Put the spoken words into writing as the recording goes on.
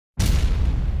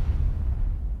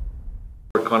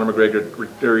Conor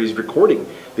McGregor, he's recording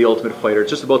The Ultimate Fighter. It's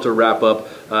just about to wrap up.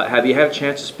 Have you had a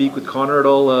chance to speak with Conor at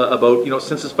all about,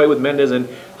 since his fight with Mendes and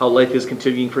how life is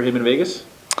continuing for him in Vegas?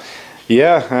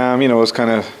 Yeah, it was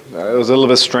it was a little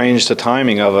bit strange, the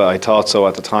timing of it. I thought so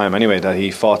at the time anyway, that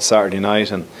he fought Saturday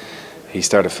night and he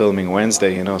started filming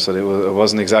Wednesday, so it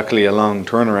wasn't exactly a long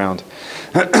turnaround.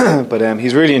 But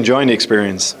he's really enjoying the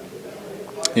experience.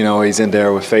 He's in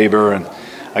there with Faber, and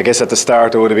I guess at the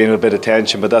start there would have been a bit of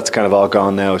tension, but that's kind of all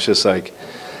gone now. It's just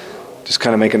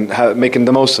kind of making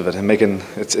the most of it and making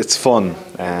it's fun.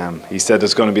 He said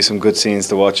there's going to be some good scenes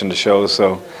to watch in the show,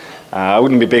 so I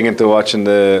wouldn't be big into watching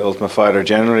The Ultimate Fighter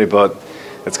generally, but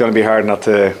it's going to be hard not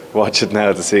to watch it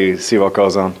now to see what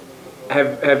goes on.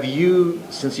 Have you,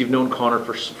 since you've known Conor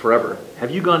for forever,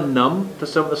 have you gone numb to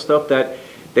some of the stuff that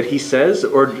he says,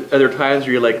 or are there times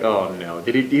where you're like, oh no,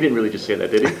 he didn't really just say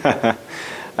that, did he?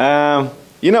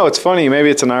 It's funny. Maybe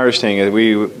it's an Irish thing.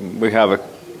 We have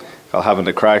having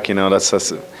the crack.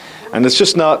 That's and it's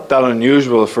just not that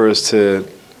unusual for us to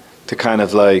kind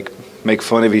of like make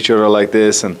fun of each other like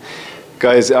this. And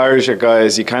Irish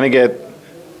guys, you kind of get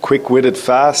quick-witted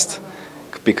fast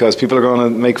because people are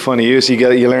going to make fun of you, so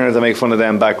you learn how to make fun of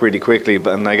them back really quickly.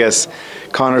 And I guess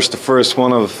Conor's the first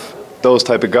one of those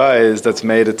type of guys that's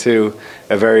made it to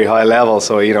a very high level.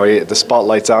 So the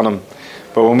spotlight's on him.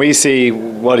 But when we see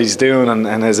what he's doing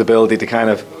and his ability to kind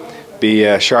of be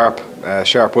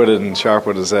sharp-witted and sharp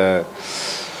with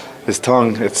his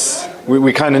tongue,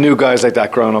 we kind of knew guys like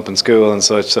that growing up in school and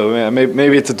such. So yeah,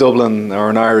 maybe it's a Dublin or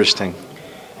an Irish thing.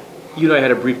 You and I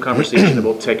had a brief conversation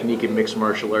about technique in mixed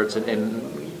martial arts and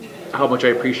how much I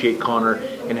appreciate Conor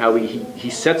and how he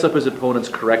sets up his opponents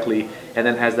correctly and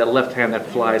then has that left hand that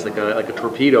flies like a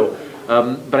torpedo.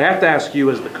 But I have to ask you,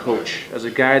 as the coach, as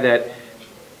a guy that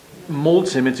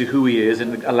molds him into who he is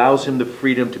and allows him the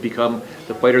freedom to become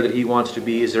the fighter that he wants to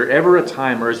be, is there ever a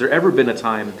time, or has there ever been a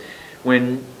time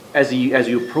when, as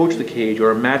you approach the cage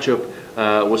or a matchup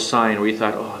was signed, where you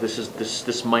thought, oh,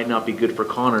 this might not be good for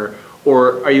Conor?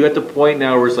 Or are you at the point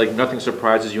now where it's like nothing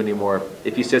surprises you anymore?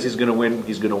 If he says he's going to win,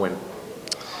 he's going to win?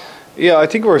 Yeah, I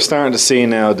think we're starting to see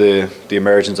now the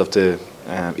emergence of the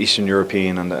Eastern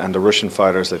European and the Russian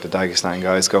fighters, like the Dagestan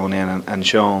guys, going in and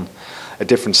showing a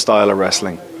different style of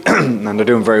wrestling. And they're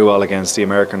doing very well against the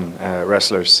American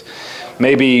wrestlers.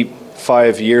 Maybe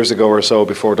 5 years ago or so,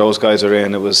 before those guys are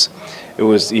in, it was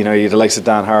you had the likes of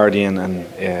Dan Hardy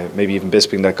and maybe even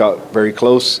Bisping that got very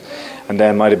close, and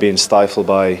then might have been stifled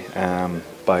by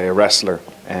a wrestler.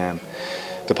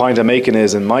 The point I'm making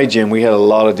is, in my gym we had a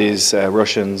lot of these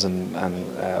Russians and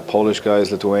Polish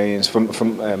guys, Lithuanians, from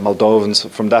Moldovans,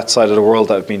 from that side of the world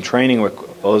that have been training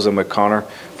with us and with Conor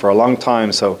for a long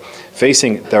time. So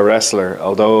facing the wrestler,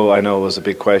 although I know it was a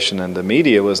big question and the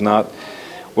media was not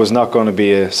going to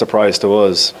be a surprise to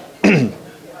us.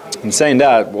 In saying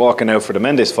that, walking out for the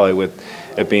Mendes fight with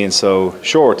it being so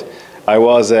short, I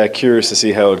was curious to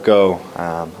see how it'd go.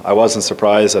 I wasn't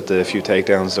surprised at the few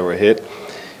takedowns that were hit.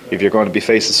 If you're going to be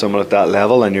facing someone at that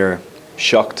level and you're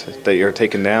shocked that you're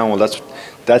taken down, well,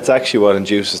 that's actually what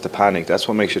induces the panic. That's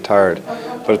what makes you tired.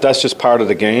 But if that's just part of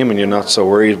the game and you're not so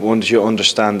worried, once you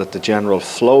understand that the general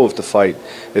flow of the fight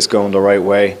is going the right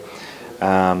way.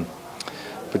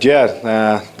 But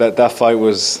yeah, that fight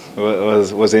was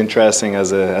interesting.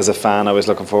 As a fan, I was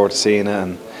looking forward to seeing it,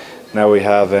 and now we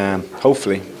have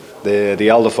hopefully the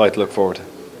Aldo fight to look forward to.